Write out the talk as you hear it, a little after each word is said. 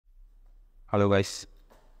Hello guys,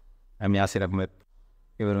 I'm Yasser Ahmad.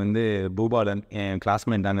 இவர் வந்து பூபாலன், என்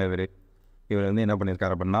classmate தானே. இவர் வந்து என்ன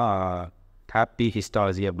பண்ணியிருக்காரு அப்படின்னா, ஹாப்பி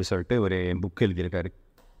ஹிஸ்டாலஜி அப்படி சொல்லிட்டு ஒரு புக் எழுதியிருக்காரு.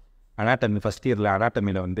 அனாட்டமி ஃபஸ்ட் இயரில்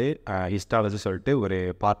அனாட்டமியில் வந்து ஹிஸ்டாலஜி சொல்லிட்டு ஒரு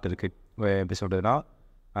பார்ட் இருக்குது. எப்படி சொல்கிறதுனா,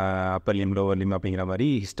 அப்பர் லிம் லோவர் லிம் அப்படிங்கிற மாதிரி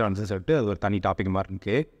ஹிஸ்டாலஜி சொல்லிட்டு அது ஒரு தனி டாபிக் மாதிரி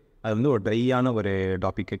இருக்குது. அது வந்து ஒரு ட்ரையான ஒரு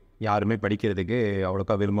டாப்பிக்கு, யாருமே படிக்கிறதுக்கு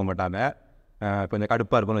அவ்வளோக்கா விரும்ப மாட்டாங்க. கொஞ்சம்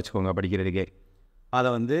கடுப்பாக இருக்கும்னு வச்சுக்கோங்க படிக்கிறதுக்கே.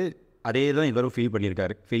 அதை வந்து அதே தான் இவரும் ஃபீல்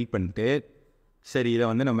பண்ணிட்டு சரி, இதை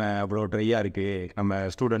வந்து நம்ம அவ்வளோ ட்ரையாக இருக்குது, நம்ம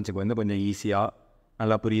ஸ்டூடெண்ட்ஸுக்கு வந்து கொஞ்சம் ஈஸியாக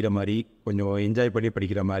நல்லா புரிகிற மாதிரி கொஞ்சம் என்ஜாய் பண்ணி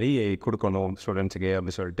படிக்கிற மாதிரி கொடுக்கணும் ஸ்டூடெண்ட்ஸுக்கு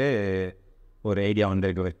அப்படி சொல்லிட்டு ஒரு ஐடியா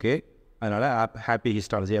வந்துருக்கு. அதனால் ஹாப்பி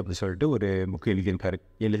ஹிஸ்டாலஜி அப்படி சொல்லிட்டு ஒரு புக்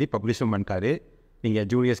எழுதி பப்ளிஷும் பண்ணிட்டாரு. நீங்கள்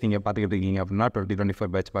ஜூனியர்ஸ் நீங்கள் பார்த்துக்கிட்டு இருக்கீங்க அப்படின்னா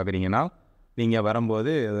 2024 பேட்ச் பார்க்குறீங்கன்னா நீங்கள்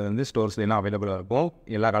வரும்போது அது வந்து ஸ்டோர்ஸ்லாம் அவைலபிளாக இருக்கும்.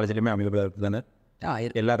 எல்லா காலேஜ்லேயுமே அவைலபிளாக இருக்குது தானே?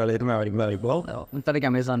 எல்லா காலேஜுமே அவைலபிளாக இருக்கும்.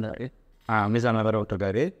 அமேசானில் வேறு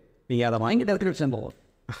விட்டுருக்காரு. நீங்கள் அதை வாங்கி டிஸ்கிரிப்ஷன் போகும்.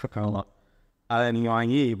 ஆமாம், அதை நீங்கள்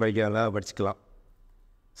வாங்கி படிக்கிறதா படிச்சுக்கலாம்.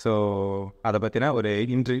 ஸோ அதை பற்றின ஒரு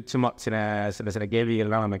சும்மா சில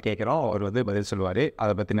கேள்விகள்லாம் நம்ம கேட்குறோம், அவர் வந்து பதில் சொல்லுவார்.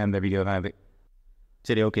 அதை பற்றின இந்த வீடியோ தான் இது.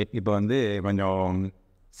 சரி, ஓகே. இப்போ வந்து கொஞ்சம்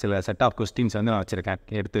சில செட் ஆஃப் கொஸ்டின்ஸ் வந்து நான்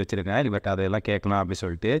எடுத்து வச்சுருக்கேன். பட் அதெல்லாம் கேட்கலாம் அப்படின்னு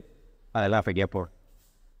சொல்லிட்டு அதெல்லாம் இப்போ கேட்போம்.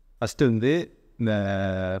 ஃபஸ்ட்டு வந்து இந்த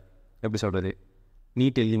எப்படி சொல்கிறது,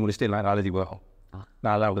 நீட் எழுதி முடிச்சுட்டு எல்லாம் காலேஜுக்கு போகும்.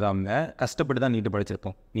 நான் அப்படி தான் இருந்தேன். கஷ்டப்பட்டு தான் நீட்டு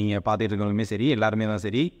படிச்சிருப்போம். நீங்கள் பார்த்துட்டு இருக்கவங்களுமே சரி, எல்லாருமே தான்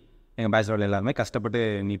சரி, எங்கள் பேச்சுலரில் எல்லாருமே கஷ்டப்பட்டு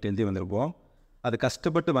நீட் எழுதி வந்திருப்போம். அது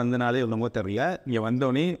கஷ்டப்பட்டு வந்தனாலே எவ்வளோ தெரியல, இங்கே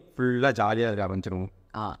வந்தோடனே ஃபுல்லாக ஜாலியாக இருக்க ஆரம்பிச்சிருவோம்.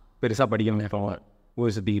 பெருசாக படிக்கணும் நினைப்போம்,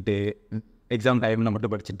 ஊர் சுற்றிக்கிட்டு எக்ஸாம் டைமில்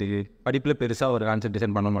மட்டும் படிச்சுட்டு படிப்பில் பெருசாக ஒரு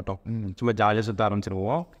கான்சன்ட்ரேஷன் பண்ண மாட்டோம். சும்மா ஜாலியாக சுற்ற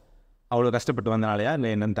ஆரம்பிச்சிருவோம். அவ்வளோ கஷ்டப்பட்டு வந்தனாலையா இல்லை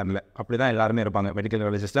என்னன்னு தெரியல, அப்படி தான் எல்லாருமே இருப்பாங்க. மெடிக்கல்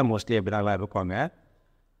காலேஜஸில் மோஸ்ட்லி அப்படி தான் எல்லாம் இருப்பாங்க.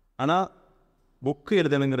 ஆனால் புக்கு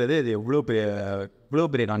எழுதணுங்கிறது இது எவ்வளோ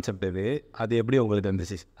பெரிய கான்செப்ட் இது. அது எப்படி உங்களுக்கு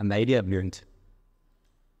இருந்துச்சு, அந்த ஐடியா எப்படி இருந்துச்சு?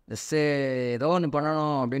 ஏதோ ஒன்று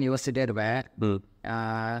பண்ணணும் அப்படின்னு யோசிச்சுட்டே இருப்பேன்.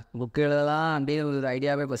 புக்கு எழுதலாம் அப்படின்னு ஒரு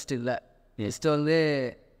ஐடியாவே ஃபஸ்ட்டு இல்லை. ஃபஸ்ட்டு வந்து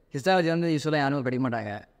ஹிஸ்டாலஜி வந்து யூஸ்வலாக யாரும் படிக்க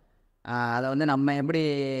மாட்டாங்க. அதை வந்து நம்ம எப்படி,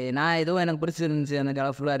 நான் ஏதோ எனக்கு பிடிச்சிருந்துச்சு அந்த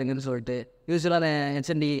கலர்ஃபுல்லாக இருக்குதுன்னு சொல்லிட்டு யூஸ்வலாக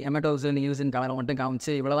ஹெச்என்டி எமட்டோஸ் யூஸ்ன்னு கலரை மட்டும்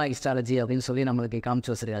காமிச்சு இவ்வளோதான் ஹிஸ்டாலஜி அப்படின்னு சொல்லி நம்மளுக்கு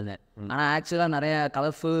காமிச்சு வச்சுருக்காங்க. ஆனால் ஆக்சுவலாக நிறையா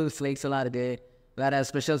கலர்ஃபுல் ஸ்லைட்ஸ் எல்லாம் இருக்குது, வேறு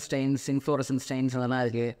ஸ்பெஷல் ஸ்டெயின்ஸ், இன்ஃப்ளோரசன் ஸ்டெயின்ஸ் அதெல்லாம்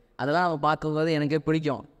இருக்குது. அதெல்லாம் நம்ம பார்க்கும்போது எனக்கே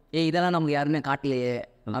பிடிக்கும். இதெல்லாம் நமக்கு யாருமே காட்டலையே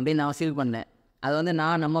அப்படின்னு நான் ஃபீல் பண்ணேன். அது வந்து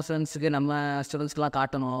நான் நம்ம ஃப்ரெண்ட்ஸுக்கு நம்ம ஸ்டூடெண்ட்ஸ்க்கெலாம்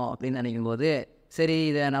காட்டணும் அப்படின்னு நினைக்கும் போது, சரி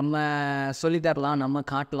இதை நம்ம சொல்லித்தரலாம், நம்ம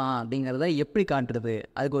காட்டலாம். அப்படிங்கிறத எப்படி காட்டுறது,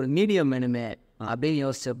 அதுக்கு ஒரு மீடியம் வேணுமே அப்படின்னு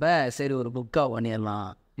யோசிச்சப்ப சரி ஒரு புக்காக பண்ணிடலாம்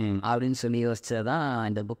அப்படின்னு சொல்லி யோசிச்சது தான்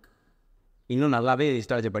இந்த புக். இன்னும் நல்லாவே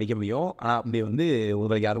ஹிஸ்டாலஜி படிக்க முடியும். ஆனால் அப்படி வந்து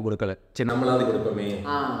உங்களுக்கு யாரும் கொடுக்கல, சரி நம்மளாவது கொடுப்போமே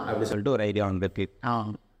அப்படி சொல்லிட்டு ஒரு ஐடியா வந்துருக்கு.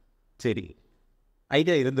 சரி,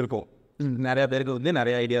 ஐடியா இருந்திருக்கும். நிறையா பேருக்கு வந்து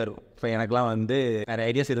நிறைய ஐடியா இருக்கும். இப்போ எனக்குலாம் வந்து நிறைய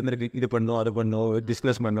ஐடியாஸ் இருந்திருக்கு. இது பண்ணும், அது பண்ணும்,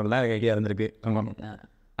 டிஸ்கஸ் பண்ணணும்லாம் ஐடியா இருந்திருக்கு.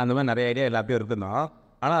 அந்த மாதிரி நிறைய ஐடியா எல்லாத்தையும் இருக்குதான்.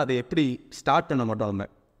 ஆனால் அது எப்படி ஸ்டார்ட் பண்ண மாட்டோம் நம்ம.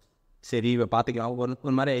 சரி இப்போ பார்த்துக்கலாம்,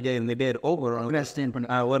 ஒரு மாதிரி ஐடியா இருந்துகிட்டே இருக்கும்.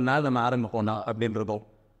 ஒரு நாள் நம்ம ஆரம்பிப்போம்னா அப்படின்னு இருக்கும்.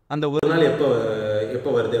 அந்த ஒரு நாள் எப்போ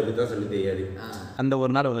வருது அப்படி தான் சொல்லி தெரியாது. அந்த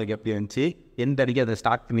ஒரு நாள் உங்களுக்கு எப்படி இருந்துச்சு, எந்த அடிக்க அதை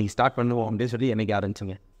ஸ்டார்ட் பண்ணுவோம் அப்படின்னு சொல்லி எனக்கு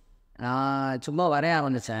ஆரம்பிச்சுங்க? நான் சும்மா வரைய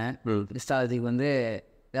ஆரம்பித்தேன். ஹிஸ்டாலஜிக்கு வந்து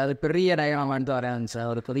அது பெரிய டயக்ராம் வந்துட்டு வரைய ஆரம்பித்தேன்.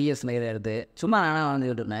 ஒரு பெரிய ஸ்லைடை எடுத்து சும்மா நானாக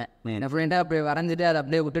வரைஞ்சிக்கிட்டு இருந்தேன். என் ஃப்ரெண்டாக அப்படி வரைஞ்சிட்டு அதை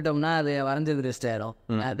அப்படியே விட்டுட்டோம்னா அது வரைஞ்சது ரெஸ்ட் ஆகிடும்.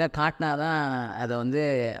 அதான் காட்டினா தான் அதை வந்து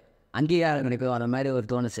அங்கீகாரம் கிடைக்கும். அந்த மாதிரி ஒரு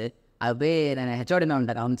தோணுச்சு. அது போய் நான் ஹெச்ஓடி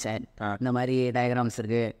மேம்கிட்ட காமிச்சேன். இந்த மாதிரி டயக்ராம்ஸ்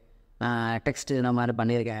இருக்குது, டெக்ஸ்ட்டு இந்த மாதிரி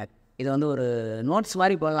பண்ணியிருக்கேன், இதை வந்து ஒரு நோட்ஸ்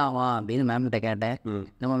மாதிரி போடலாமா அப்படின்னு மேம்கிட்ட கேட்டேன்.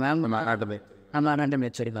 நம்ம மேம் அனாட்டமி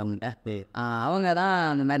ஹெச்ஓடி மேம்கிட்ட அவங்க தான்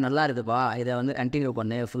அந்த மாதிரி நல்லா இருக்குப்பா, இதை வந்து கண்டினியூ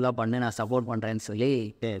பண்ணு, ஃபுல்லாக பண்ணு, நான் சப்போர்ட் பண்ணுறேன்னு சொல்லி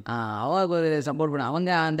அவங்க ஒரு சப்போர்ட் பண்ண.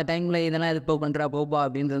 அவங்க அந்த டைமில் இதெல்லாம் இது பண்ணுறா போப்பா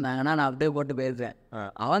அப்படின்னு இருந்தாங்கன்னா நான் அப்படியே போட்டு போயிருக்கேன்.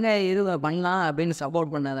 அவங்க இது பண்ணலாம் அப்படின்னு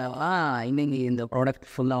சப்போர்ட் பண்ணதான் இன்னைக்கு இந்த ப்ராடக்ட்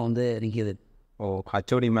ஃபுல்லாக வந்து இருக்குது.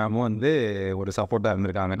 ஹெச்ஓடி மேமும் வந்து ஒரு சப்போர்ட்டாக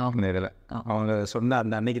இருந்திருக்காங்க இதில். அவங்க சொன்ன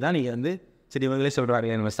அந்த அன்னைக்கு தான் நீங்கள் வந்து சரி இவங்களே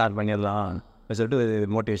சொல்கிறாங்க நம்ம ஸ்டார்ட் பண்ணிடலாம் சொல்லிட்டு ஒரு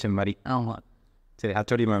மோட்டிவேஷன் மாதிரி. ஆமாம். சரி,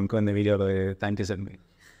 ஹெச்ஓடி மேமுக்கு இந்த வீடியோவில் thank you sir.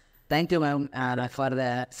 Thank you ma'am for the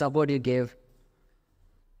support you gave.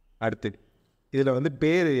 அடுத்து இதில் வந்து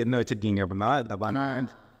பேர் என்ன வச்சுருக்கீங்க அப்படின்னா, இந்த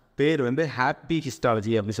பேர் வந்து ஹாப்பி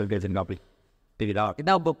ஹிஸ்டாலஜி அப்படின்னு சொல்லிட்டு வச்சுருக்காப்பி. சரிடா,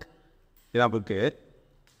 இதான் புக்கு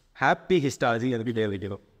ஹாப்பி ஹிஸ்டாலஜி எதுக்கு பேர்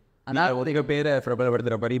வைக்கணும்? ஆனால் ஒரு பேரை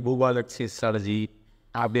பிரபலப்படுத்துகிற மாதிரி பூபாலக்ஸ் ஹிஸ்டாலஜி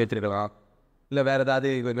அப்படி வச்சுருக்கலாம். இல்லை வேறு ஏதாவது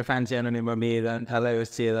கொஞ்சம் ஃபேன்சியான நிம்மி அதெல்லாம்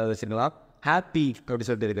யோசிச்சு ஏதாவது வச்சுருக்கலாம். ஹாப்பி அப்படி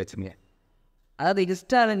சொல்லிட்டு எதுக்கு வச்சுருங்க? அதாவது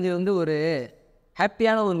ஹிஸ்டாலஜி வந்து ஒரு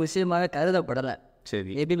ஹாப்பியான ஒரு விஷயமாக கருதப்படலை.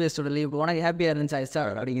 சரி, MBBS லீவ் உனக்கு ஹாப்பியாக இருந்துச்சு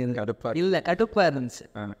ஹிஸ்டாலஜி அப்படிங்கிறது இல்லை, கடுப்பாக இருந்துச்சு.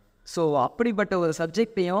 ஸோ அப்படிப்பட்ட ஒரு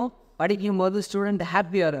சப்ஜெக்டையும் படிக்கும்போது ஸ்டூடெண்ட்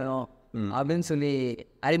ஹாப்பியாக இருக்கணும் அப்படின்னு சொல்லி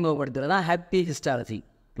அறிமுகப்படுத்துறது தான் ஹாப்பி ஹிஸ்டாலஜி.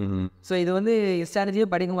 ஸோ இது வந்து ஹிஸ்டாலஜியே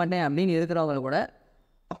படிக்க மாட்டேன் அப்படின்னு இருக்கிறவங்க கூட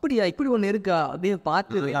அப்படியா இப்படி ஒன்று இருக்கா அப்படின்னு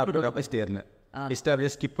பார்த்து ஃபஸ்ட் இயரில் ஹிஸ்டாரியை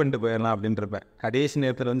ஸ்கிப் பண்ணிட்டு போயிடலாம் அப்படின்றப்பேன். கடைசி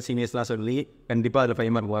நேரத்தில் வந்து சீனியர்ஸ்லாம் சொல்லி கண்டிப்பாக அதில்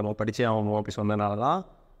 5 மார்க் வரும் படித்தே ஆகணும் அப்படி சொன்னதுனால தான்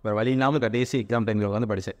வேறு வழி இல்லாமல் கடைசி எக்ஸாம் டைமில் வந்து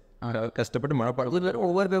படித்தேன். கஷ்டப்பட்டு மனப்பாடம்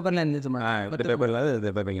ஒவ்வொரு பேப்பரில் இருந்துச்சு. பேப்பரில்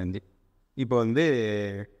இது பேப்பர் இருந்துச்சு. இப்போ வந்து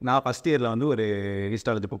நான் ஃபஸ்ட் இயரில் வந்து ஒரு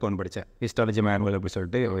ஹிஸ்டாலஜி புக் ஒன்று படித்தேன். ஹிஸ்டாலஜி மேனுவல் அப்படி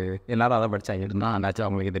சொல்லிட்டு எல்லாரும் அதான் படித்தாங்க. இருந்தாச்சு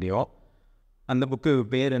அவங்களுக்கு தெரியும். அந்த புக்கு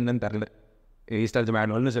பேர் என்னன்னு தெரில. ஹிஸ்டாலஜி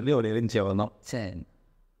மேனுவல்னு சொல்லி ஒரு இருந்துச்சு அவ்வளோதான். சரி,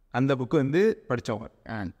 அந்த புக்கு வந்து படித்தவங்க.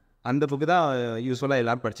 அந்த புக்கு தான் யூஸ்வலாக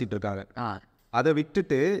எல்லோரும் படிச்சுட்டு இருக்காங்க. அதை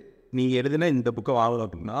விட்டுட்டு நீங்கள் எழுதுனா இந்த புக்கை வாங்கணும்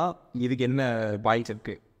அப்படின்னா இதுக்கு என்ன பாயிண்ட்ஸ்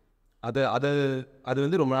இருக்குது, அது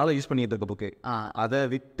வந்து ரொம்ப நாளாக யூஸ் பண்ணிட்டு இருக்க புக்கு. அதை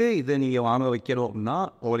விட்டு இதை நீங்கள் வாங்க வைக்கணும் அப்படின்னா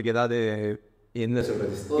உங்களுக்கு ஏதாவது என்ன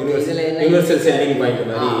சொல்கிறது யூனிவர்சல் செல்லிங் பாயிண்ட்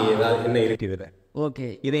மாதிரி ஏதாவது என்ன இருக்குது? ஓகே,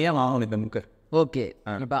 இதை ஏன் வாங்கணும் இந்த புக்கு? ஓகே,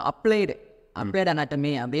 இப்போ அப்ளைடு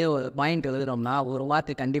அனாட்டமி அப்படியே ஒரு பாயிண்ட் எழுதுறோம்னா ஒரு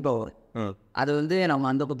வார்த்தை கண்டிப்பாக வரும். அது வந்து நம்ம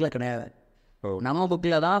அந்த புக்கில் கிடையாது. நம்ம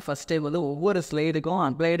புக்கில் தான் ஃபஸ்ட் டைம் வந்து ஒவ்வொரு ஸ்லைடுக்கும்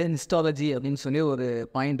அப்ளைடு ஹிஸ்டாலஜி அப்படின்னு சொல்லி ஒரு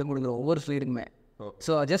பாயிண்ட்டும் கொடுக்குறோம் ஒவ்வொரு ஸ்லைடுக்குமே.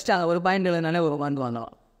 ஸோ ஜஸ்ட் அந்த ஒரு பாயிண்ட் எழுதினாலே ஒரு பாயிண்ட்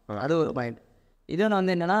வாங்கலாம். அது ஒரு பாயிண்ட். இதுன்னு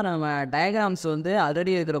வந்து என்னென்னா நம்ம டயக்ராம்ஸ் வந்து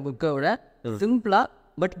ஆல்ரெடி இருக்கிற புக்கை விட சிம்பிளாக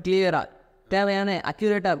பட் கிளியராக தேவையான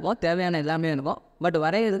அக்யூரேட்டாக இருக்கும், தேவையான எல்லாமே இருக்கும். பட்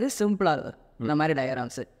வரைகிறதுக்கு சிம்பிளாக இருக்கும் இந்த மாதிரி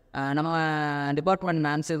டயக்ராம்ஸு. நம்ம டிபார்ட்மெண்ட்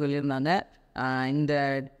மேம்ஸு சொல்லியிருந்தாங்க இந்த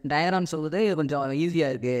டயக்ராம்ஸ் வந்து கொஞ்சம்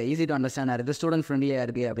ஈஸியாக இருக்குது, ஈஸி டு அண்டர்ஸ்டாண்டாக இருக்குது, ஸ்டூடெண்ட் ஃப்ரெண்ட்லியாக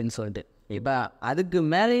இருக்குது அப்படின்னு சொல்லிட்டு. இப்போ அதுக்கு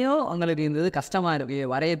மேலேயும் உங்களுக்கு இருந்தது கஷ்டமாக இருக்குது,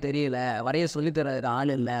 வரைய தெரியல, வரைய சொல்லித்தரதுக்கு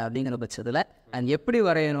ஆள் இல்லை அப்படிங்கிற பட்சத்தில் அது எப்படி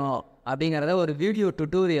வரையணும் அப்படிங்கிறத ஒரு வீடியோ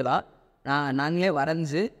டுட்டோரியலாக நாங்களே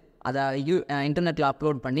வரைஞ்சி அதை இன்டர்நெட்டில்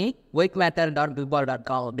அப்லோட் பண்ணி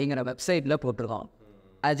workmatter.billboard.com அப்படிங்கிற வெப்சைட்டில் போட்டிருக்கோம்.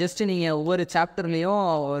 அது ஜஸ்ட்டு நீங்கள் ஒவ்வொரு சாப்டர்லேயும்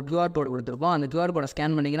ஒரு கியூஆர் கோடு கொடுத்துருப்போம். அந்த கியூஆர் கோடை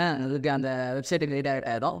ஸ்கேன் பண்ணிங்கன்னா அதுக்கு அந்த வெப்சைட்டுக்கு ரீடைரக்ட்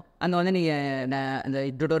ஆகிடும். அங்கே வந்து நீங்கள் அந்த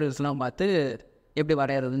டுட்டோரியல்ஸ்லாம் பார்த்து எப்படி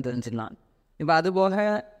வரைகிறதுன்னு தெரிஞ்சுக்கலாம். இப்போ அதுபோக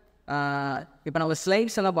இப்போ நம்ம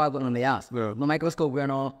ஸ்லைட்ஸ் எல்லாம் பார்க்கணும் இல்லையா, இப்போ மைக்ரோஸ்கோப்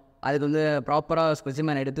வேணும், அதுக்கு வந்து ப்ராப்பராக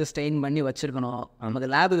ஸ்பெசிமென் எடுத்து ஸ்டெயின் பண்ணி வச்சுருக்கணும். நமக்கு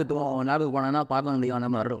லேபுக்கு போனோன்னா பார்க்க முடியும் அந்த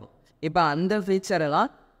மாதிரி இருக்கும். இப்போ அந்த ஃபீச்சரெல்லாம்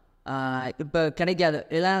இப்போ கிடைக்காது,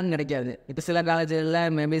 எல்லாம் கிடைக்காது. இப்போ சில காலேஜில்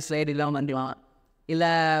மேபி ஸ்லைடு இல்லாமல் வந்துடலாம்,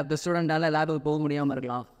 இல்லை இப்போ ஸ்டூடெண்ட்டால் லேபுக்கு போக முடியாமல்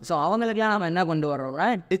இருக்கலாம். ஸோ அவங்களுக்குலாம் நம்ம என்ன கொண்டு வரோம்னா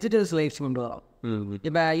டிஜிட்டல் ஸ்லைட்ஸ் கொண்டு வரோம்.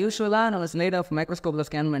 இப்போ யூஸ்வலாக நம்ம ஸ்லைட் ஆஃப் மைக்ரோஸ்கோப்பில்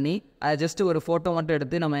ஸ்கேன் பண்ணி அதை ஜஸ்ட்டு ஒரு ஃபோட்டோ மட்டும்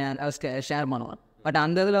எடுத்து நம்ம ஷேர் பண்ணுவோம். பட்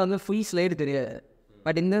அந்த இதில் வந்து ஃபுல் ஸ்லைடு தெரியாது.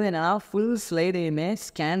 பட் இந்த இது என்னன்னா ஃபுல் ஸ்லைடையுமே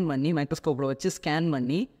ஸ்கேன் பண்ணி மைக்ரோஸ்கோப்பில் வச்சு ஸ்கேன்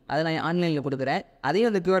பண்ணி அதை நான் ஆன்லைனில் கொடுக்குறேன். அதையும்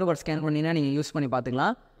அந்த கியூஆர் கோட் ஸ்கேன் பண்ணினா நீங்கள் யூஸ் பண்ணி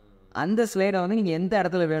பார்த்துக்கலாம். அந்த ஸ்லைடை வந்து நீங்கள் எந்த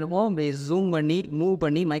இடத்துல வேணுமோ ஜூம் பண்ணி மூவ்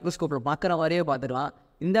பண்ணி மைக்ரோஸ்கோப்பில் பார்க்குற மாதிரியே பார்த்துக்கலாம்.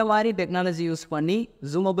 இந்த மாதிரி டெக்னாலஜி யூஸ் பண்ணி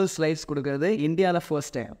ஜூமபிள் ஸ்லைட்ஸ் கொடுக்குறது இந்தியாவில்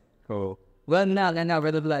ஃபர்ஸ்ட் டைம். வேர்ல்டில் அங்கே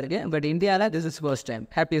அவைலபிளாக இருக்குது. பட் இந்தியாவில் this is first time.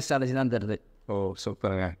 Happy histology தான் தருது.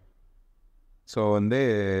 சூப்பருங்க. ஸோ வந்து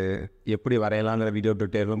எப்படி வரையலாங்கிற வீடியோ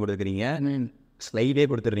டுட்டோரியலும் கொடுக்குறீங்க, ஸ்லைடே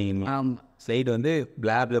கொடுத்துட்றீங்க. ஸ்லைடு வந்து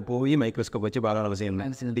லேபில் போய் மைக்ரோஸ்கோப் வச்சு பார்க்க அவசியம்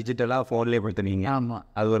இல்லை, டிஜிட்டலாக ஃபோன்லேயே கொடுத்துருவீங்க.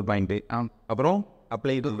 அது ஒரு பாயிண்ட்டு. அப்புறம்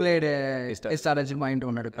அப்ளைடு ஹிஸ்டாலஜி பாயிண்ட்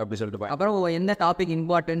ஒன்று இருக்குது அப்படி சொல்லிட்டு. அப்புறம் எந்த டாபிக்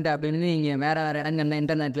இம்பார்ட்டன்ட் அப்படின்னு நீங்கள் வேறு இடங்கள்ல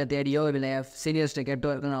இன்டர்நெட்டில் தேடியோ இல்லை சீனியர்ஸ்ட்டை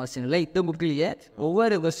கேட்டோ இருக்குன்னு அவசியம் இல்லை. இந்த புக்லேயே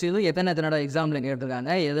ஒவ்வொரு கொஸ்டினும் எத்தனை எக்ஸாமில்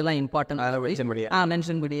கேட்டிருக்காங்க, எதெல்லாம் இம்பார்ட்டன்ட்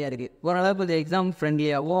மென்ஷன் பண்ணியே இருக்குது. ஓரளவுக்கு இது எக்ஸாம்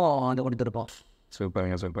ஃப்ரெண்ட்லியாகவும் அதை கொடுத்துருப்போம்.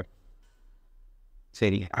 சூப்பருங்க, சூப்பர்.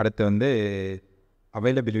 சரி, அடுத்து வந்து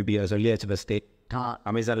அவைலபிலிட்டியை சொல்லியாச்சு. ஃபஸ்ட்டே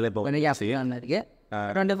அமேசானில் இப்போ இருக்குது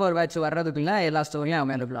 24 பேட்ச் வர்றதுக்குள்ள எல்லா ஸ்டோரியும்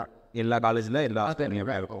அவைலபிளாக இருக்கும். எல்லா காலேஜில் எல்லா ஸ்டோரியும்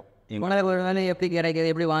இருக்கும். உங்களுக்கு ஒரு வேலை எப்படி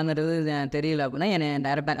கிடைக்கிது, எப்படி வாங்குறது தெரியல அப்படின்னா என்னை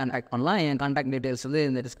டேரெக்டாக கான்டாக்ட் பண்ணலாம். என் கான்டாக்ட் டீட்டெயில்ஸ் வந்து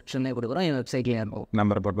இந்த டிஸ்கிரிப்ஷன்லேயே கொடுக்குறோம், என் வெப்சைட்லேயே இருக்கும்.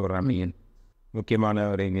 நம்பரை போட்டு விட்றாங்க. முக்கியமான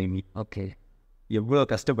ஒரு கேள்வி, ஓகே, எவ்வளோ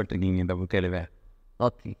கஷ்டப்பட்டுருக்கீங்க இந்த புக் எழுத?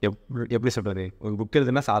 ஓகே, எப்படி சொல்கிறது, ஒரு புக்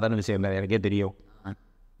எழுதுனா சாதாரண விஷயம் இல்லை, எனக்கே தெரியும்.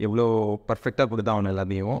 எவ்வளோ பர்ஃபெக்டாக கொடுத்தா அவனை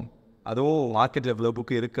எல்லாத்தையும். அதுவும் மார்க்கெட்டில் எவ்வளோ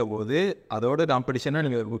புக்கு இருக்க போது அதோட காம்படிஷனாக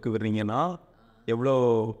நீங்கள் புக்கு விடுறீங்கன்னா எவ்வளோ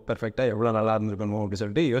பர்ஃபெக்டாக எவ்வளோ நல்லா இருந்திருக்கணும் அப்படின்னு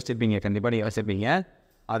சொல்லிட்டு யோசிச்சிருப்பீங்க. கண்டிப்பாக நீங்கள் யோசிச்சிருப்பீங்க.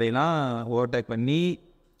 அதையெல்லாம் ஓவர்டேக் பண்ணி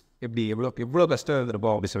எப்படி எவ்வளோ கஷ்டம்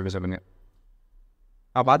இருந்திருப்போம் அப்படின்னு சொல்லிட்டு சொல்லுங்கள்.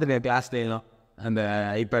 நான் பார்த்துருக்கேன் கிளாஸ்லாம் அந்த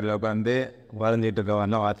ஐபேடில் உட்காந்து வரைஞ்சிட்டு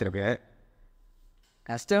இருக்கவெல்லாம் பார்த்துருக்கேன்.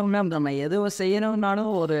 கஷ்டம்னா நம்ம எதுவும் செய்யணும்னாலும்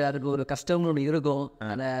அதுக்கு ஒரு கஷ்டம் ஒன்று இருக்கும்.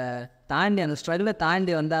 அதை தாண்டி அந்த ஸ்ட்ரகிளை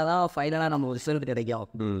தாண்டி வந்தால் தான் ஃபைனலாக நம்ம ஒரு ரிசல்ட் கிடைக்கும்.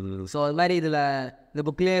 ஸோ அது மாதிரி இதில் இந்த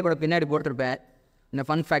புக்லேயே கூட பின்னாடி போட்டிருப்பேன். இந்த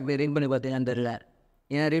ஃபன் ஃபேக்ட் ரீட் பண்ணி பார்த்தீங்கன்னு தெரியல,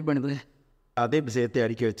 ஏன் ரீட் பண்ணி அதே இப்போ சேர்த்து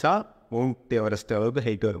அடிக்க வச்சா எவரெஸ்ட் அளவுக்கு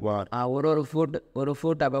ஹைட் வருவார். ஒரு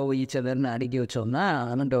ஃபுட் அபவ் ஈச் அதர்னு அடுக்கி வச்சோம்னா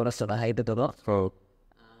 11 எவரெஸ்டோட ஹைட்டு தரும்.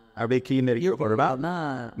 அப்படியே கீழே இறக்கி போடணும்னா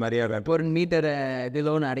மரியாதை இப்போ ஒரு மீட்டரை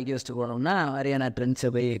இதில் அடக்கி வச்சுட்டு போனோம்னா மாதிரியான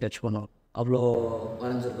ட்ரெண்ட்ஸை போய் டச் பண்ணோம். அவ்வளோ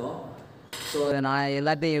வரைஞ்சிருக்கோம். ஸோ நான்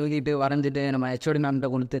எல்லாத்தையும் எழுதிட்டு வரைஞ்சிட்டு நம்ம ஹெச்ஓடி மேம்கிட்ட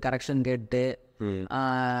கொடுத்து கரெக்ஷன் கேட்டு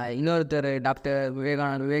இன்னொருத்தர் டாக்டர்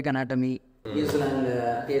விவேக் அனாட்டமி நியூசிலாண்டில்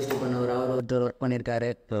பிஹெச்டி பண்ணவர் அவர் ஒருத்தர் ஒர்க் பண்ணியிருக்காரு.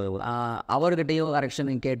 அவர்கிட்டையும் கரெக்ஷன்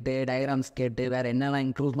கேட்டு டயக்ராம்ஸ் கேட்டு வேறு என்னெல்லாம்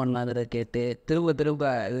இம்ப்ரூவ் பண்ணலாங்கிறத கேட்டு திரும்ப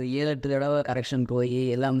 7-8 தடவை கரெக்ஷன் போய்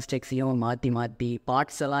எல்லா மிஸ்டேக்ஸையும் மாற்றி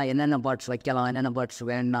பார்ட்ஸ் எல்லாம் என்னென்ன பார்ட்ஸ் வைக்கலாம் என்னென்ன பார்ட்ஸ்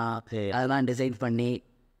வேண்டாம் அதெல்லாம் டிசைட் பண்ணி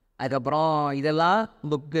அதுக்கப்புறம் இதெல்லாம்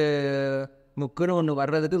புக்குன்னு ஒன்று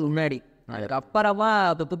வர்றதுக்கு முன்னாடி அதுக்கப்புறமா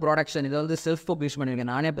ப்ரொடக்ஷன் இதை செல்ஃப் பப்ளிஷ்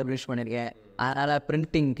பண்ணியிருக்கேன், நானே பப்ளிஷ் பண்ணியிருக்கேன். அதனால்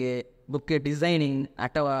பிரிண்டிங்க்கு புக்கு டிசைனிங்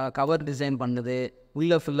கவர் டிசைன் பண்ணுது,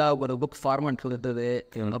 உள்ளே ஃபுல்லாக ஒரு புக் ஃபார்மேட் கொடுத்தது,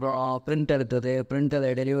 அப்புறம் பிரிண்ட் எடுத்தது, பிரிண்டரை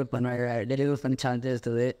டெலிவரி பண்ணி சார்ஜ்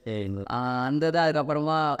எடுத்தது அந்த இது.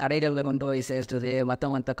 அதுக்கப்புறமா கடைகளில் கொண்டு போய் சேர்த்தது,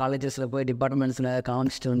 மற்ற காலேஜஸில் போய் டிபார்ட்மெண்ட்ஸில்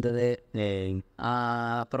காமிச்சிட்டு வந்தது.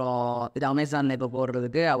 அப்புறம் இது அமேசானில் இப்போ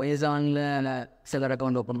போடுறதுக்கு அமேசானில் சிலர்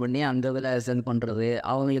அக்கௌண்ட் ஓப்பன் பண்ணி அந்த இதில் சென்ட் பண்ணுறது,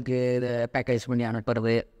 அவங்களுக்கு இதை பேக்கேஜ் பண்ணி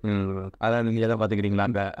அனுப்புறது. அதான் நீங்கள் எதாவது பார்த்துக்கிறீங்களா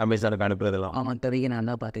அந்த அமேசானுக்கு அனுப்புறதெல்லாம்? ஆமாம், தெரியும், நான்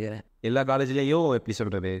தான் பார்த்துக்கிறேன். எல்லா காலேஜ்லேயும் எப்படி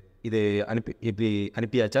சொல்கிறது, இது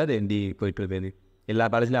அனுப்பியாச்சா அது எப்படி போயிட்டு இருக்குது? எல்லா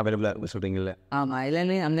காலேஜ்லேயும் அவைலபிளாக சொல்கிறீங்கள? ஆமாம்,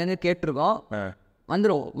 இல்லைன்னு அங்கங்கே கேட்டிருக்கோம்,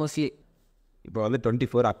 வந்துடும் மோஸ்ட்லி. இப்போ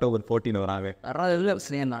 24 அக்டோபர் 14 வராங்க. இல்லை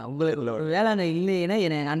சரிண்ணா, உங்களுக்கு ஒரு வேலை இல்லைன்னா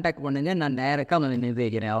என்னை கான்டாக்ட் பண்ணுங்க, நான் டைரெக்டாக நிறுத்தி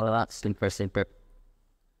வைக்கிறேன், அவ்வளோதான். சிம்பிள்.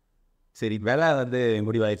 சரி, வேலை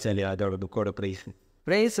முடிவாயிடுச்சா இல்லையா அதோட புக்கோட ப்ரைஸ்?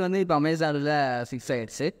 இப்போ அமேசானில் ஃபிக்ஸ்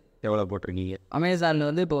ஆகிடுச்சு. எவ்வளோ போட்டிருக்கீங்க?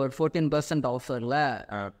 அமேசானில் இப்போ ஒரு 14% ஆஃபரில்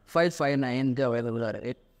 559 அவைலபிளாக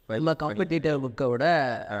இருக்குது. எல்லா காம்படிட்டிவ் புக்கை விட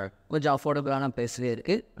கொஞ்சம் அஃபோர்டபுளான ப்ரைஸ்லேயே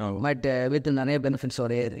இருக்குது, பட் வித் நிறைய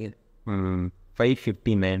பெனிஃபிட்ஸோடய இருக்குது.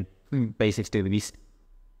 559 560 rupees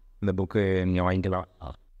இந்த புக்கு நீங்கள் வாங்கிக்கலாம்.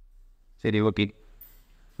 சரி, ஓகே.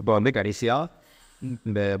 இப்போ கடைசியாக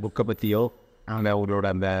இந்த புக்கை பற்றியோ அவங்களோட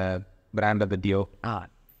அந்த பிராண்டை பற்றியோ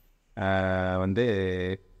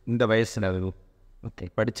இந்த வயசில்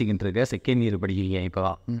படிச்சுக்கிட்டு இருக்க செகண்ட் இயர் படிக்கிறீங்க இப்போ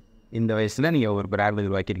தான். இந்த வயசில் நீங்கள் ஒரு பிராண்ட்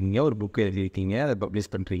உருவாக்கியிருக்கீங்க, ஒரு புக்கு எழுதியிருக்கீங்க, அதை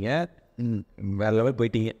பப்ளிஷ் பண்ணுறீங்க, வேறு லெவல்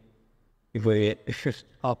போயிட்டீங்க. இப்போ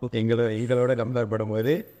எங்களோட கம்பேர்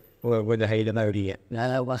பண்ணும்போது கொஞ்சம் ஹைட்டில் தான் விடுவீங்க.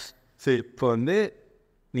 சரி, இப்போ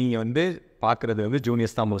நீங்கள் பார்க்குறது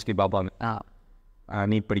ஜூனியர்ஸ் தான் மோஸ்ட்லி பார்ப்பாங்க.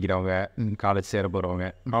 நீட் படிக்கிறவங்க, காலேஜ் சேர போகிறவங்க,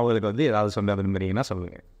 அவங்களுக்கு ஏதாவது சொல்ல விரும்புகிறீங்கன்னா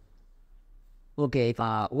சொல்லுங்கள். ஓகே, இப்போ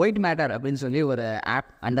ஒயிட் மேட்டர் அப்படின்னு சொல்லி ஒரு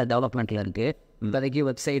ஆப் அண்டர் டெவலப்மெண்ட்டில் இருக்குது. இப்போதைக்கு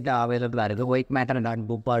வெப்சைட்டாக அவைலபிளாக இருக்குது,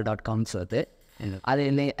 whitematter.boopal.com சொல்லுது. அது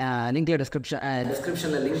லிங்க்ல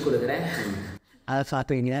டிஸ்கிரிப்ஷனில் லிங்க் கொடுக்குறேன், அதை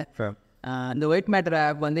பார்த்துக்கிங்க. இந்த ஒயிட் மேட்டர்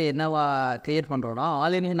ஆப் என்னவா கிரியேட் பண்ணுறோன்னா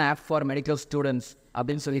all in app for medical students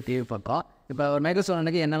அப்படின்னு சொல்லி தேவைப்பட்டோம். இப்போ ஒரு மெடிக்கல்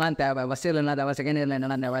ஸ்டூடெண்ட்டுக்கு என்னெல்லாம் தேவை, ஃபஸ்ட் இயரில் என்ன தேவை, செகண்ட் இயரில்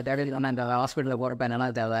என்னென்ன தேவை, தேர்ட் இயரில் என்ன தேவை, ஹாஸ்பிட்டலில் போகிறப்ப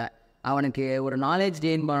என்னெல்லாம் தேவை, அவனுக்கு ஒரு நாலேஜ்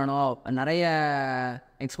கெயின் பண்ணணும், நிறைய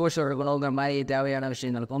எக்ஸ்போஷர் இருக்கணுங்கிற மாதிரி தேவையான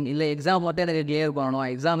விஷயங்கள் இருக்கும். இல்லை எக்ஸாம் மட்டும் எனக்கு கிளியர் பண்ணணும்,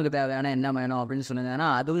 எக்ஸாமுக்கு தேவையான என்ன வேணும் அப்படின்னு சொன்னீங்கன்னா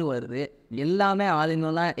அதுவும் வருது. எல்லாமே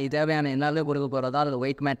ஆளுங்கெல்லாம் தேவையான எல்லாமே கொடுக்க போகிறதா அது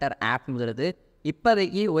ஒயிட் மேட்டர் ஆப்ங்கிறது.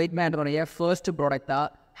 இப்போதைக்கு ஒயிட் மேட்டருடைய ஃபர்ஸ்ட் ப்ராடக்டாக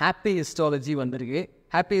ஹாப்பி ஹிஸ்டாலஜி வந்திருக்கு.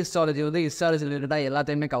 ஹாப்பி ஹிஸ்டாலஜி ஹிஸ்டாலஜி ரிலேட்டடாக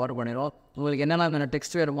எல்லாத்தையுமே கவர் பண்ணிடும். உங்களுக்கு என்னென்ன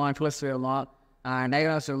டெக்ஸ்ட் வேணுமா, ஃபிளஸ் வேணுமா,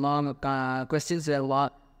 டயக்ராம்ஸ் வேணுமா, கொஸ்டின்ஸ் வேணுமா,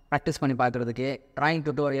 ப்ராக்டிஸ் பண்ணி பார்க்குறதுக்கு ட்ராயிங்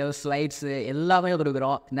டுட்டோரியல், ஸ்லைட்ஸு எல்லாமே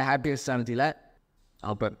கொடுக்குறோம் இந்த ஹாப்பி ஹிஸ்டாலஜியில்.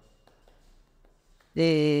 அப்போ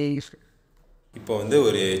இப்போ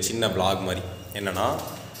ஒரு சின்ன பிளாக் மாதிரி என்னென்னா,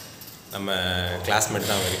 நம்ம கிளாஸ்மேட்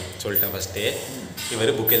தான் சொல்லிட்டேன் ஃபஸ்ட்டே,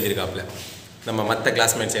 இவர் புக் எழுதியிருக்காப்புல. நம்ம மற்ற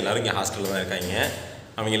கிளாஸ்மேட்ஸ் எல்லோரும் இங்கே ஹாஸ்டலில் தான் இருக்காங்க.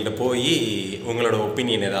 அவங்கள்ட்ட போய் அவங்களோட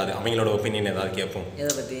ஒப்பீனியன் ஏதாவது கேட்போம்.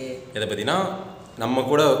 எதை பற்றினா, நம்ம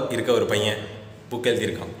கூட இருக்க ஒரு பையன் புக்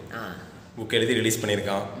எழுதியிருக்கான், புக் எழுதி ரிலீஸ்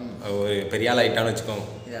பண்ணியிருக்கான், ஒரு பெரிய ஆள் ஆகிட்டான்னு வச்சுக்கோங்க.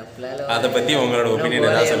 அதை பற்றி உங்களோட ஒப்பீனியன்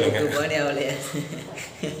ஏதாவது சொல்லுங்கள்,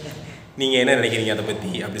 நீங்கள் என்ன நினைக்கிறீங்க அதை பற்றி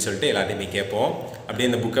அப்படி சொல்லிட்டு எல்லாத்தையுமே கேட்போம். அப்படியே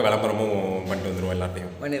இந்த புக்கை விளம்பரமும் பண்ணிட்டு வந்துடுவோம்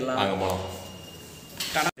எல்லாத்தையும். வாங்க போகலாம்.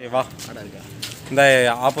 வா, இந்த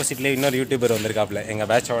ஆப்போசிட்லேயே இன்னொரு யூடியூபர் வந்திருக்காப்புல, எங்கள்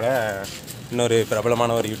பேட்சோட இன்னொரு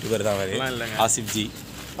பிரபலமான ஒரு யூடியூபர் தான் ஆசிப் ஜி.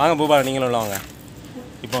 வாங்க பூபால், நீங்களும் வாங்க.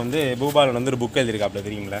 இப்போ பூபாலன் ஒரு புக் எழுதியிருக்காப்புல,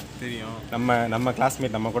 தெரியுங்களா? தெரியும். நம்ம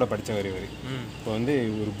கிளாஸ்மேட், நம்ம கூட படித்தவர் இவர். இப்போ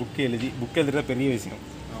ஒரு புக் எழுதுறது பெரிய விஷயம்.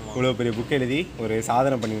 இவ்வளோ பெரிய புக் எழுதி ஒரு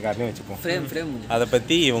சாதனை பண்ணியிருக்காருன்னு வச்சுப்போம். அதை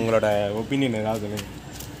பற்றி உங்களோட ஒப்பீனியன் ஏதாவது சொல்லுங்கள்.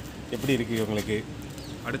 எப்படி இருக்குது உங்களுக்கு?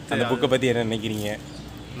 அடுத்து அந்த புக்கை பற்றி என்ன நினைக்கிறீங்க?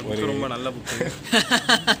 ரொம்ப நல்ல புக்கு.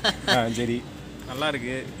 சரி, நல்லா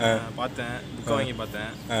இருக்கு. பார்த்தேன், புக்கை வாங்கி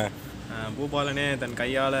பார்த்தேன். பூபாலனே தன்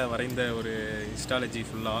கையால் வரைந்த ஒரு ஹிஸ்டாலஜி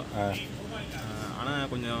ஃபுல்லாக. ஆனால்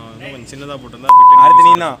கொஞ்சம் சின்னதாக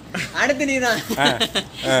போட்டிருந்தா. அடுத்து நீ தான்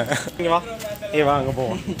இங்கே வா. வாங்க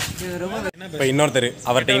போவோம். இப்போ இன்னொருத்தர்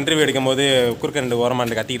அவர்கிட்ட இன்டர்வியூ எடுக்கும் போது குறுக்க 2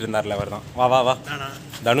 ஓரமாண்டு கத்திட்டு இருந்தார்ல, அவர் தான். வா வா வா.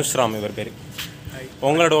 தனுஷ்ராம் இவர் பேர்.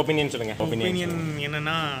 உங்களோட ஒப்பீனியன் சொல்லுங்க. ஒப்பீனியன்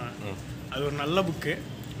என்னன்னா, அது ஒரு நல்ல புக்கு.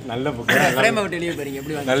 நல்ல புக்கு.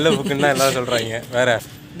 நல்ல புக்குன்னு தான் எல்லாரும் சொல்கிறாங்க. வேற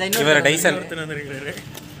இவர் டைசன்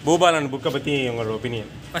பூபாலன் புக்கை பற்றி உங்களோட ஒப்பீனியன்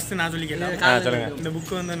ஃபஸ்ட்டு நான் சொல்லிக்கிறேன். சொல்லுங்கள். இந்த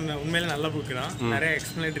புக்கு வந்து உண்மையிலே நல்ல புக்கு தான். நிறைய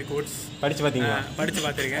எக்ஸ்பிளனேட்டரி கோட்ஸ் படித்து பார்த்தீங்களா? படித்து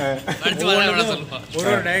பார்த்துருக்கேன்.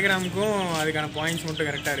 ஒரு டயக்ராமுக்கும் அதுக்கான பாயிண்ட்ஸ் மட்டும்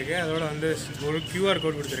கரெக்டாக இருக்குது. அதோட வந்து ஒரு QR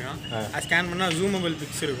கோட் கொடுத்துருக்கான். அது ஸ்கேன் பண்ணால் ஜூமபிள்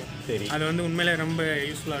பிக்ஸ் இருக்கும். சரி, அது வந்து உண்மையிலே ரொம்ப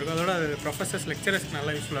யூஸ்ஃபுல்லாக இருக்கும். அதோட அது ப்ரொஃபஸர்ஸ் லெக்சரர்ஸ்க்கு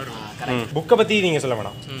நல்லா யூஸ்ஃபுல்லாக இருக்கும். புக்கை பற்றி நீங்கள் சொல்ல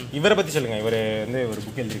வேணாம், இவரை பற்றி சொல்லுங்கள். இவர் வந்து ஒரு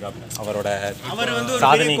புக் எழுதியிருக்காப்புல. அவர் வந்து ஒரு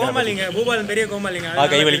பெரிய கோமாளிங்க, பூபாலன் பெரிய கோமாளிங்க.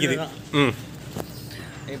 கை வலிக்குது.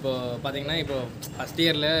 இப்போது பார்த்தீங்கன்னா, ஃபஸ்ட்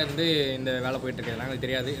இயரில் இருந்து இந்த வேலை போயிட்டுருக்கு. நாங்களுக்கு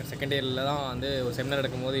தெரியாது. செகண்ட் இயரில் தான் வந்து ஒரு செமினார்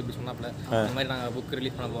நடக்கும்போது இப்படி சொன்னாப்புல, இந்த மாதிரி நாங்கள் புக்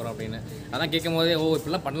ரிலீஸ் பண்ண போகிறோம் அப்படின்னு. அதான் கேட்கும் போதே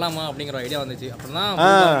இப்படிலாம் பண்ணலாமா அப்படிங்கிற ஒரு ஐடியா வந்துச்சு. அப்புறம் தான்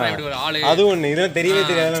இப்படி ஒரு ஆள் அது ஒன்று இதெல்லாம் தெரியவே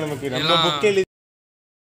தெரியாது நமக்கு. நம்ம புக்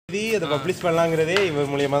எழுதி அதை பப்ளிஷ் பண்ணலாங்கிறதே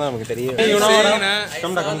இவர் மூலியமாக தான் நமக்கு தெரியும்.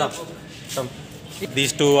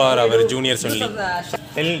 These two are our juniors only.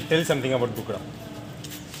 Tell something about book.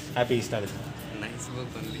 Happy Histology. Nice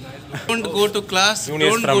book only. Don't go to class.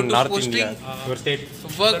 Juniors don't from go to North posting. India. Your state.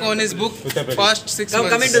 Work on his book past 6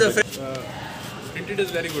 months. Coming to the printed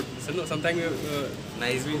is very good. So sometimes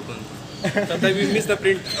Nice book only. sometimes we miss the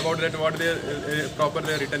print about that what they proper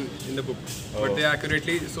they are written in the book, but they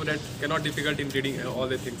accurately, so that cannot difficult in reading all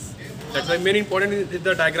the things. That's why main important is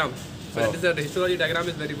the diagram. So that is the histology diagram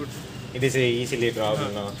is very good. It is easily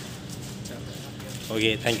drawable.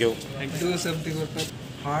 Okay, thank you. Do something for that.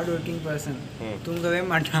 Hard working person, தூங்கவே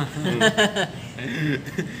மாட்டான்.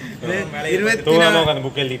 தூங்காம உட்காந்து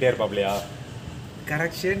book எழுதிட்டே இருப்பாப்லையா?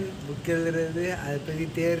 Correction book எழுதுறது, அதை பற்றி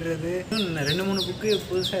தேடுறது. 2-3 book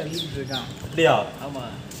புதுசாக எழுதிட்டு இருக்கான். அப்படியா?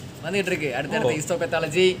 ஆமாம், வந்துகிட்டு இருக்கு. அடுத்தடுத்து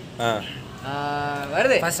ஹிஸ்டோபேத்தாலஜி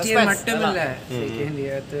வருது. ஃபர்ஸ்ட் இயர் மட்டும் இல்லை, செகண்ட்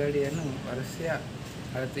இயர், தேர்ட் இயர்னு வரிசையாக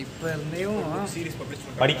அடுத்து இப்போ இருந்தேயும்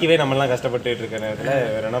படிக்கவே நம்மளாம் கஷ்டப்பட்டு இருக்க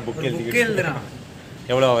நேரத்தில் வேணா புக் எழுதுறான்.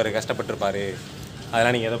 எவ்வளோ அவர் கஷ்டப்பட்டுருப்பாரு,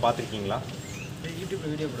 அதெல்லாம் நீங்கள் எதோ பார்த்துருக்கீங்களா? யூடியூப்ல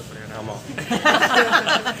வீடியோ போட போகிறேன். ஆமாம்,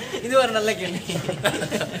 இது ஒரு நல்ல கேள்வி.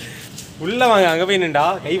 உள்ளே வாங்க, அங்கே போய் நின்றா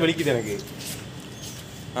கை வலிக்குது எனக்கு.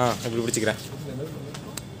 இப்படி பிடிச்சிக்கிறேன்.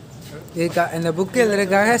 இந்த புக்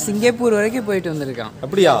எழுதுறதுக்காக சிங்கப்பூர் வரைக்கும் போயிட்டு வந்திருக்கான்.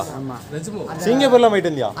 அப்படியா? ஆமாம், சிங்கப்பூர்லாம்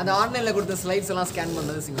போயிட்டு வந்தியா? அந்த ஆன்லைனில் கொடுத்த ஸ்லைட்ஸ் எல்லாம் ஸ்கேன்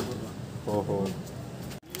பண்ணது சிங்கப்பூர் தான். ஓஹோ.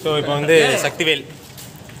 ஸோ இப்போ வந்து சக்திவேல்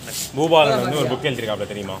பூபாலன் வந்து ஒரு புக் எழுதியிருக்காப்ல,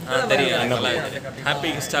 தெரியுமா? தெரியும். ஹாப்பி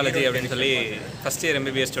ஹிஸ்டாலஜி அப்படின்னு சொல்லி ஃபஸ்ட் இயர்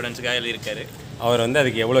MBBS ஸ்டூடெண்ட்ஸுக்காக எழுதியிருக்காரு. அவர் வந்து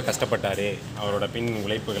அதுக்கு எவ்வளோ கஷ்டப்பட்டார், அவரோட பின்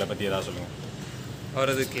உழைப்புகளை பற்றி எதாவது சொல்லுங்கள்.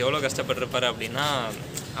 அவர் அதுக்கு எவ்வளோ கஷ்டப்பட்டிருப்பார் அப்படின்னா,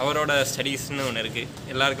 அவரோட ஸ்டடீஸ்னு ஒன்று இருக்குது.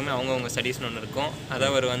 எல்லாருக்குமே அவங்கவுங்க ஸ்டடீஸ்னு ஒன்று இருக்கும். அதை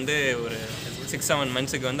அவர் வந்து ஒரு 6-7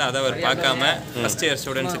 மந்த்ஸுக்கு வந்து அதை அவர் பார்க்காம ஃபஸ்ட் இயர்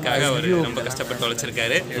ஸ்டூடெண்ட்ஸுக்காக அவர் ரொம்ப கஷ்டப்பட்டு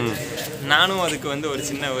உழைச்சிருக்காரு. நானும் அதுக்கு வந்து ஒரு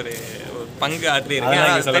சின்ன ஒரு பங்கு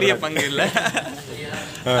ஆற்றியிருக்கேன். பெரிய பங்கு இல்லை,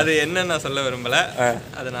 அது என்னன்னு நான் சொல்ல விரும்பலை.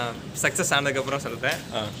 அதை நான் சக்ஸஸ் ஆனதுக்கப்புறம் சொல்கிறேன்.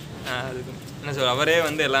 அதுக்கு என்ன சொல்ற, அவரே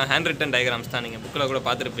வந்து எல்லாம் ஹேண்ட் ரிட்டன் டயக்ராம்ஸ் தான். நீங்கள் புக்கில் கூட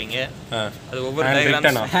பார்த்துருப்பீங்க. அது ஒவ்வொரு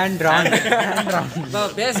டயக்ராம் ஹேண்ட் ட்ரான்.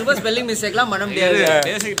 பேசும்போது ஸ்பெல்லிங் மிஸ்டேக்லாம் பண்ண முடியாது.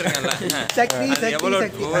 பேசிக்கிட்டு இருக்கேன்ல, எவ்வளோ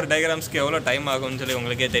ஒவ்வொரு டயக்ராம்ஸ்க்கு எவ்வளோ டைம் ஆகும்னு சொல்லி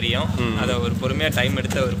உங்களுக்கே தெரியும். அதை ஒரு பொறுமையாக டைம்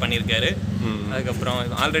எடுத்து அவர் பண்ணியிருக்காரு. அதுக்கப்புறம்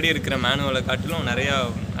ஆல்ரெடி இருக்கிற மேனுவலை காட்டிலும் நிறையா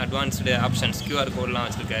அட்வான்ஸ்டு ஆப்ஷன்ஸ் QR கோட்லாம்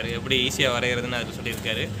வச்சுருக்காரு. எப்படி ஈஸியாக வரைகிறதுன்னு அதில்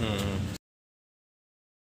சொல்லியிருக்காரு.